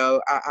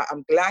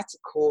I'm glad to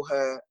call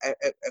her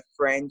a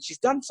friend. She's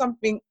done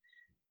something.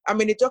 I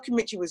mean, the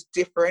documentary was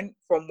different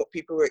from what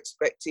people were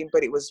expecting,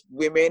 but it was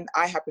women.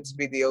 I happen to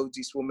be the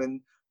oldest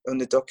woman on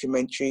the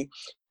documentary,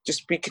 just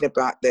speaking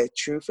about their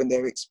truth and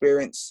their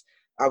experience.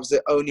 I was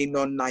the only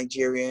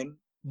non-Nigerian,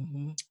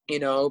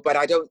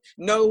 but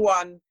no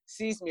one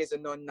sees me as a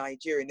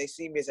non-Nigerian. They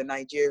see me as a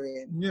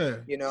Nigerian. Yeah.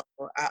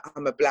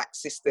 I'm a Black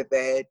sister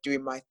there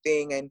doing my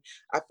thing. And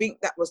I think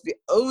that was the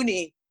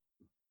only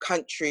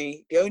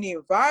country, the only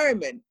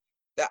environment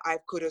that I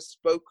could have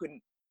spoken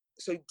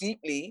so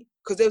deeply,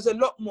 because there was a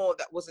lot more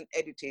that wasn't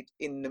edited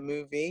in the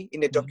movie,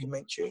 in the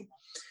documentary.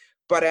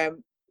 But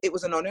it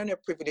was an honor and a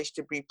privilege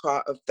to be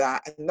part of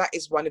that. And that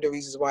is one of the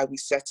reasons why we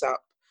set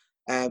up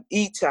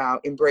ETAL,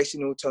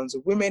 Embracing All Tones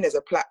of Women, as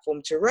a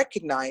platform to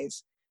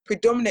recognize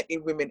predominantly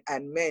women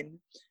and men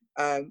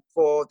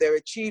for their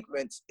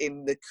achievements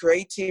in the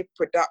creative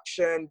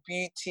production,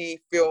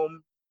 beauty,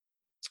 film,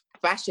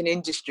 fashion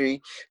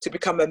industry, to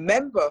become a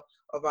member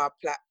of our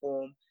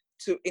platform,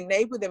 to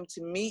enable them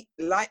to meet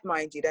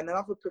like-minded and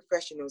other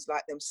professionals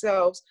like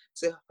themselves,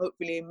 to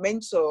hopefully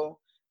mentor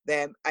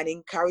them and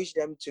encourage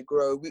them to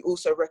grow. We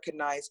also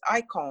recognize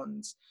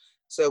icons.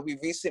 So we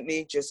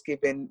recently just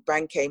given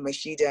Banke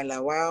Mashida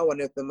Lawal,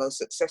 one of the most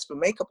successful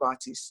makeup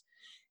artists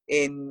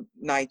in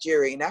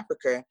Nigeria, in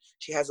Africa.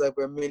 She has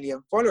over 1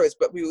 million followers.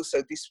 But we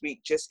also this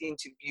week just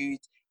interviewed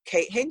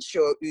Kate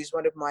Henshaw, who's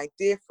one of my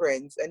dear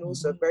friends and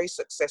also a Mhm. very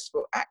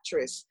successful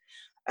actress.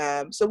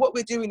 So what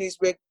we're doing is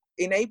we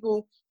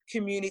enable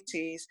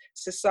communities,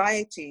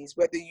 societies,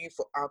 whether you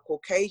are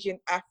Caucasian,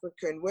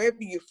 African, wherever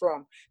you're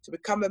from, to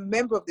become a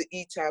member of the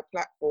ETAL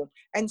platform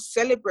and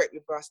celebrate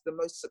with us the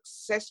most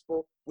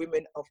successful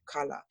women of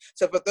color.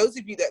 So for those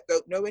of you that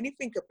don't know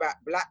anything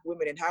about Black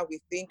women and how we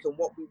think and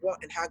what we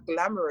want and how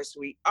glamorous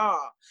we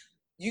are,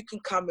 you can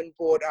come and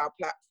board our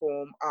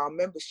platform, our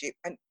membership,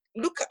 and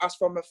look at us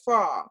from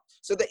afar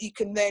so that you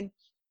can then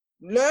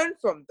learn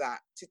from that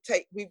to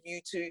take with you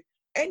to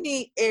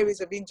any areas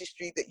of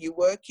industry that you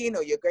work in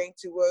or you're going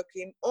to work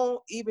in,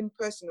 or even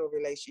personal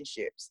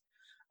relationships.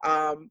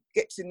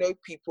 Get to know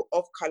people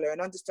of color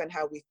and understand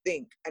how we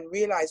think and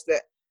realize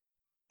that,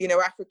 you know,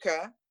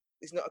 Africa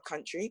is not a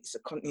country, it's a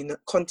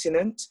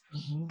continent,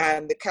 Mhm.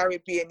 and the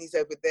Caribbean is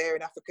over there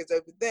and Africa's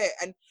over there.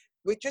 And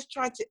we're just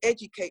trying to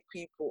educate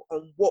people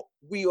on what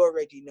we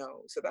already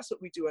know. So that's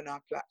what we do on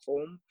our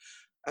platform.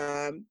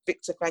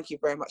 Victor, thank you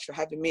very much for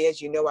having me.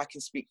 As you know, I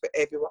can speak for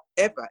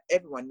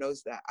everyone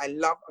knows that.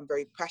 I'm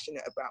very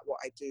passionate about what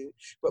I do,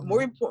 but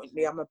more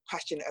importantly, I'm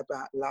passionate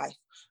about life.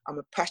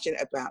 I'm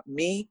passionate about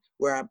me,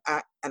 where I'm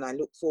at, and I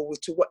look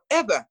forward to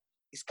whatever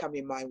is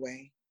coming my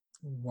way.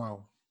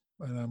 Wow.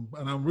 And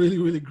I'm really,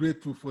 really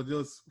grateful for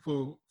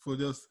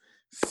just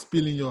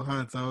spilling your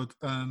heart out.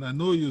 And I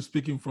know you're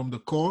speaking from the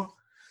core.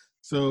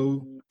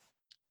 So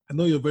I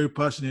know you're very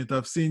passionate.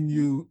 I've seen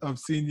you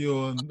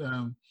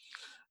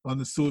on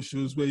the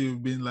socials where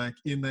you've been like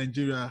in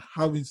Nigeria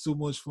having so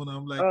much fun.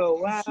 I'm like,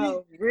 Oh is she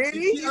wow, really?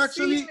 You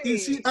see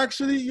is she me?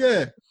 actually,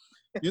 yeah.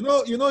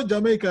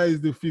 Jamaica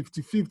is the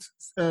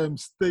 55th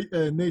state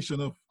nation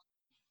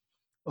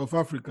of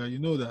Africa. You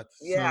know that.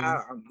 So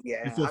Yeah,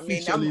 it's yeah. I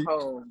mean, I'm officially,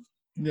 home.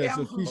 Yeah, yes,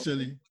 I'm home.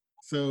 officially.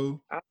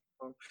 So I'm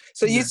home.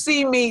 So you yeah.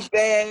 see me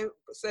there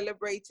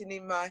celebrating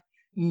in my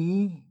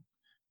Mm-hmm.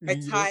 In your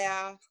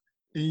attire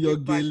in your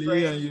with my gele,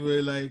 and friends. you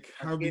were like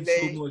My having so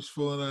village. much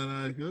fun,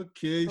 and like,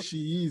 okay,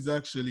 she is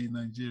actually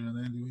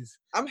Nigerian. Anyways,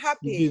 I'm we give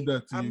happy.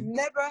 that to you.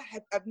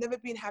 I've never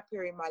been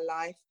happier in my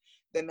life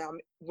than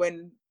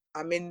when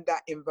I'm in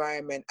that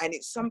environment. And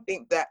it's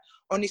something that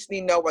honestly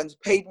no one's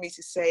paid me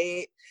to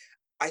say it.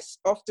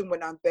 Often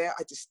when I'm there,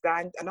 I just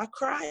stand and I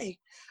cry.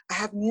 I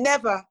have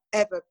never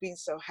ever been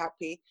so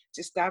happy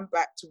to stand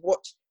back to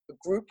watch a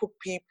group of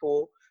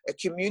people, a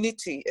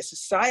community, a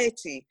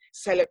society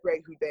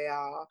celebrate who they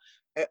are,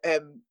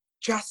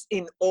 just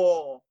in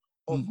awe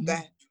of Mm-hmm.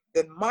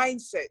 the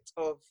mindset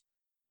of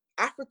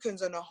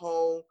Africans on a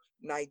whole,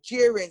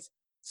 Nigerians,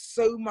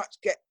 so much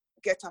get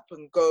up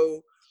and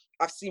go.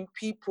 I've seen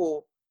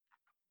people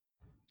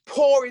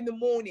poor in the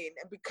morning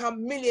and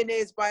become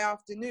millionaires by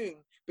afternoon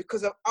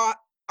because of our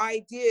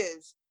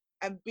ideas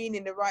and being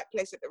in the right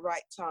place at the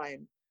right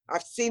time.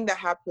 I've seen that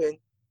happen.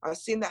 I've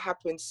seen that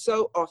happen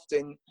so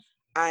often.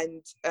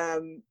 And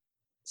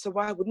so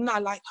why wouldn't I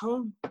like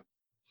home?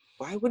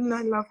 Why wouldn't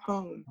I love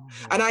home?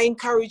 And I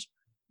encourage,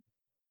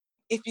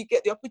 if you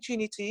get the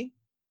opportunity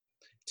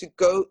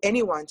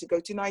anyone to go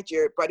to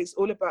Nigeria, but it's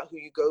all about who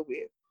you go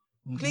with.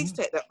 Mm-hmm. Please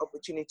take that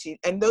opportunity.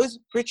 And those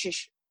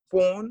British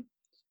born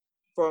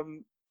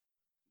from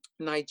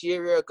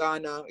Nigeria,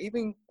 Ghana,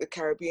 even the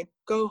Caribbean,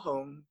 go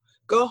home.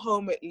 Go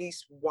home at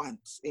least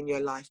once in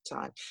your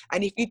lifetime.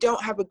 And if you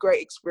don't have a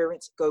great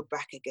experience, go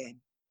back again.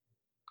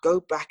 Go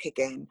back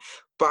again.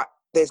 But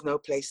there's no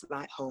place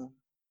like home.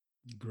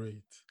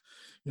 Great.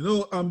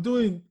 I'm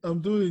doing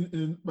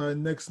in by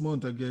next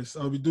month, I guess.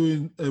 I'll be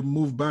doing a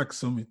move back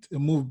summit, a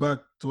move back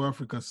to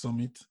Africa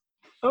summit.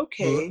 So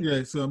Okay.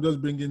 yeah, so I'm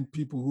just bringing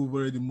people who've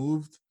already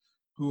moved,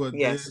 who are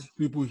there, Yes.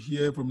 people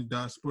here from the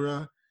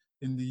diaspora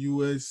in the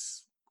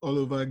US, all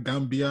over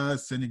Gambia,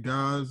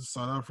 Senegal,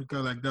 South Africa,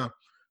 like that.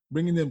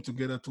 Bringing them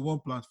together to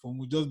one platform.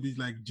 We'll just be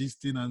like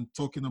gisting and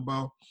talking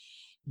about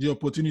the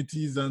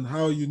opportunities and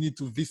how you need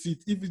to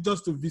visit. If it's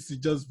just to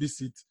visit, just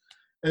visit.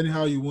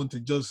 Anyhow you want to,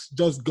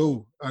 just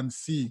go and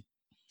see.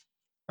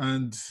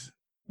 And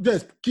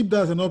just keep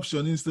that as an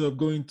option instead of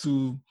going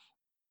to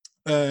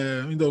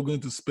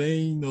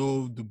Spain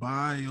or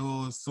Dubai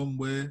or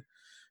somewhere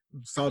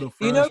south of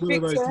You know, France,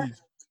 wherever it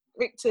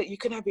Victor, is. you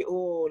can have it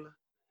all.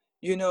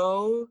 You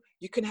know,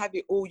 you can have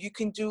it all. You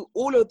can do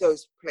all of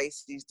those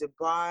places,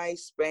 Dubai,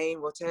 Spain,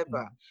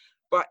 whatever.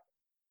 But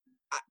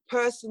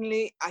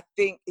personally, I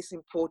think it's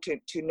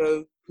important to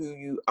know who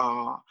you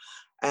are,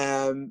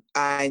 and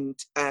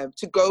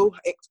to go,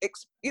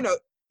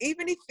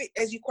 even if,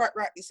 as you quite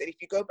rightly said, if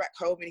you go back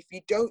home and if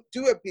you don't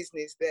do a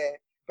business there,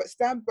 but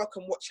stand back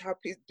and watch how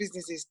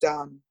business is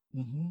done.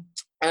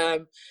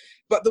 Mm-hmm.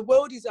 But the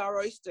world is our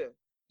oyster.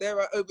 There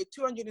are over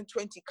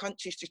 220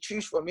 countries to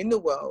choose from in the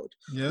world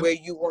Yeah. where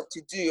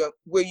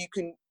you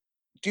can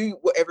do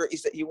whatever it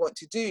is that you want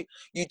to do.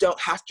 You don't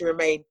have to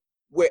remain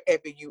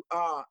wherever you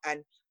are.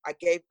 And I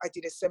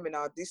did a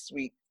seminar this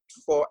week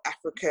for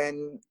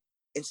African,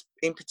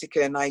 in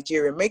particular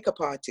Nigerian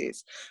makeup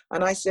artists.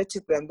 And I said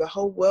to them, the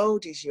whole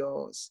world is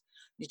yours.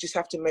 You just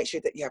have to make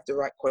sure that you have the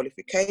right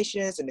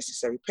qualifications, the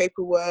necessary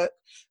paperwork,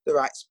 the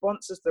right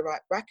sponsors, the right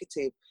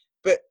bracketing.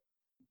 But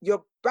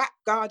your back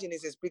garden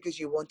is as big as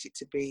you want it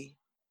to be.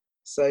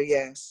 So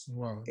yes.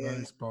 Wow, that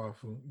is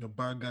powerful. Your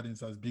back garden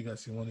is as big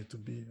as you want it to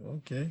be.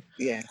 Okay.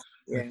 Yeah. I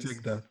Yes.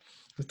 take that.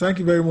 So thank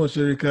you very much,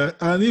 Erica.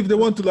 And if they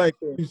want to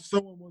if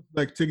someone wants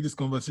to take this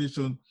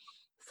conversation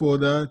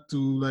further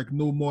to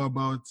know more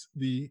about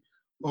the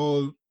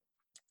all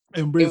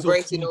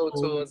embracing all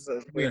tours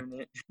of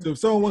women. So if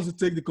someone wants to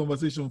take the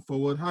conversation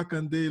forward, how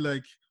can they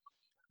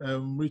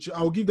reach you?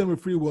 I'll give them a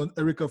free one,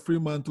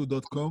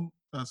 ericafreemantle.com.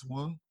 That's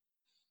one.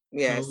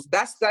 Yes, so,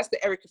 that's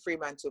the Erica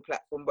Freemantle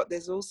platform. But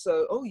there's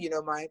also,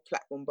 my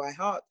platform by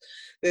heart.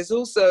 There's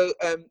also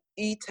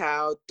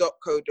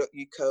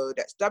eatow.co.uk.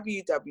 That's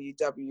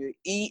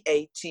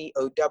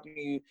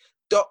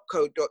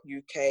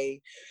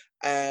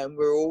www.eatow.co.uk.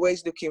 We're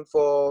always looking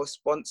for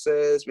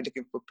sponsors. We're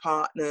looking for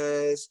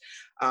partners.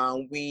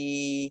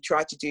 We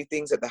try to do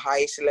things at the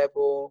highest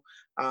level.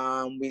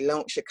 We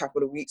launched a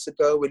couple of weeks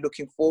ago. We're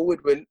looking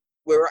forward.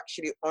 We're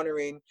actually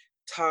honouring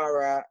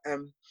Tara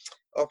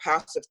of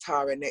House of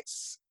Tara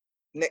next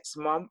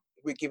month.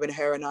 We're giving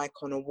her an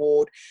Icon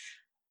Award.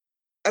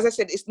 As I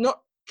said, it's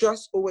not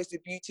just always the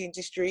beauty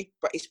industry,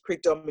 but it's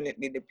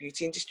predominantly the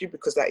beauty industry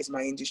because that is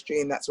my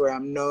industry and that's where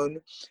I'm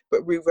known.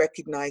 But we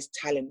recognize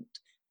talent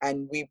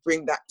and we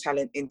bring that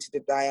talent into the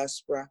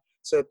diaspora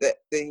so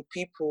that the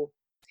people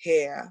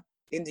here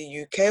in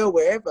the UK or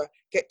wherever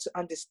get to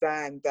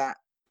understand that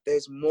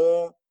there's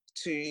more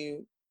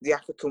to the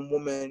African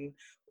woman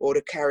or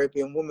the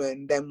Caribbean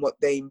woman than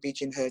what they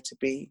envision her to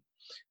be.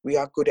 We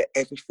are good at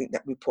everything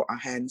that we put our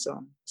hands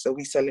on. So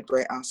we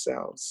celebrate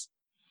ourselves.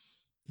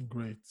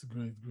 Great.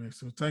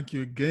 So thank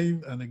you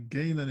again and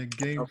again and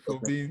again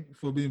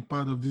for being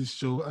part of this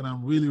show. And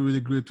I'm really,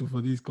 really grateful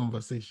for this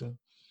conversation.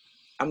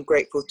 I'm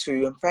grateful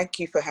too. And thank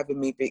you for having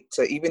me,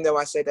 Victor. Even though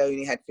I said I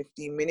only had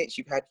 15 minutes,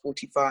 you've had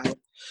 45.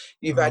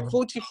 You've had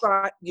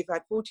 45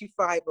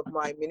 of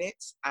my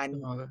minutes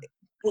and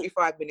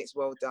 45 minutes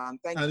well done.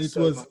 Thank you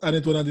so much. And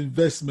it was an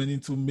investment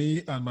into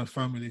me and my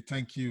family.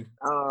 Thank you.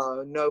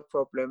 Oh, no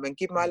problem. And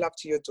give my love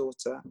to your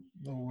daughter.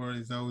 No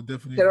worries. I will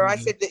definitely. Tell her I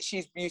said that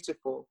she's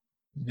beautiful.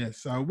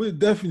 Yes, I will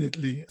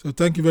definitely. So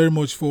thank you very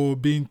much for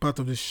being part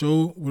of the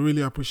show. We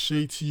really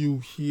appreciate you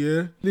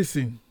here.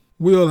 Listen,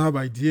 we all have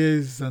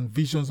ideas and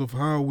visions of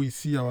how we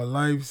see our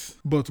lives,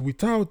 but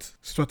without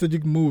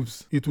strategic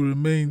moves, it will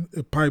remain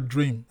a pipe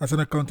dream. As an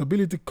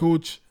accountability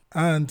coach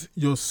and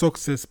your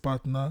success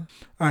partner,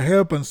 I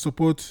help and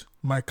support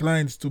my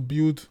clients to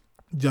build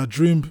their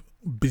dream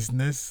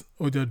business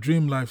or their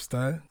dream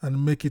lifestyle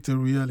and make it a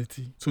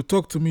reality. So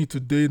talk to me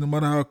today, no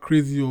matter how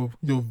crazy your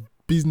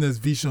business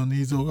vision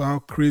is or how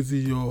crazy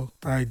your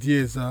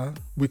ideas are,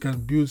 we can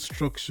build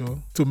structure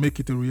to make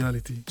it a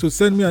reality. So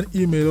send me an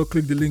email or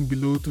click the link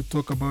below to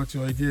talk about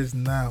your ideas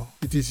now.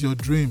 It is your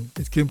dream.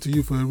 It came to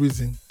you for a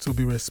reason. So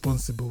be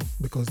responsible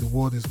because the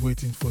world is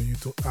waiting for you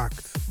to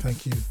act.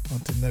 Thank you.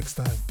 Until next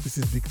time, this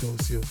is Victor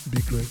Osio.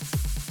 Be great.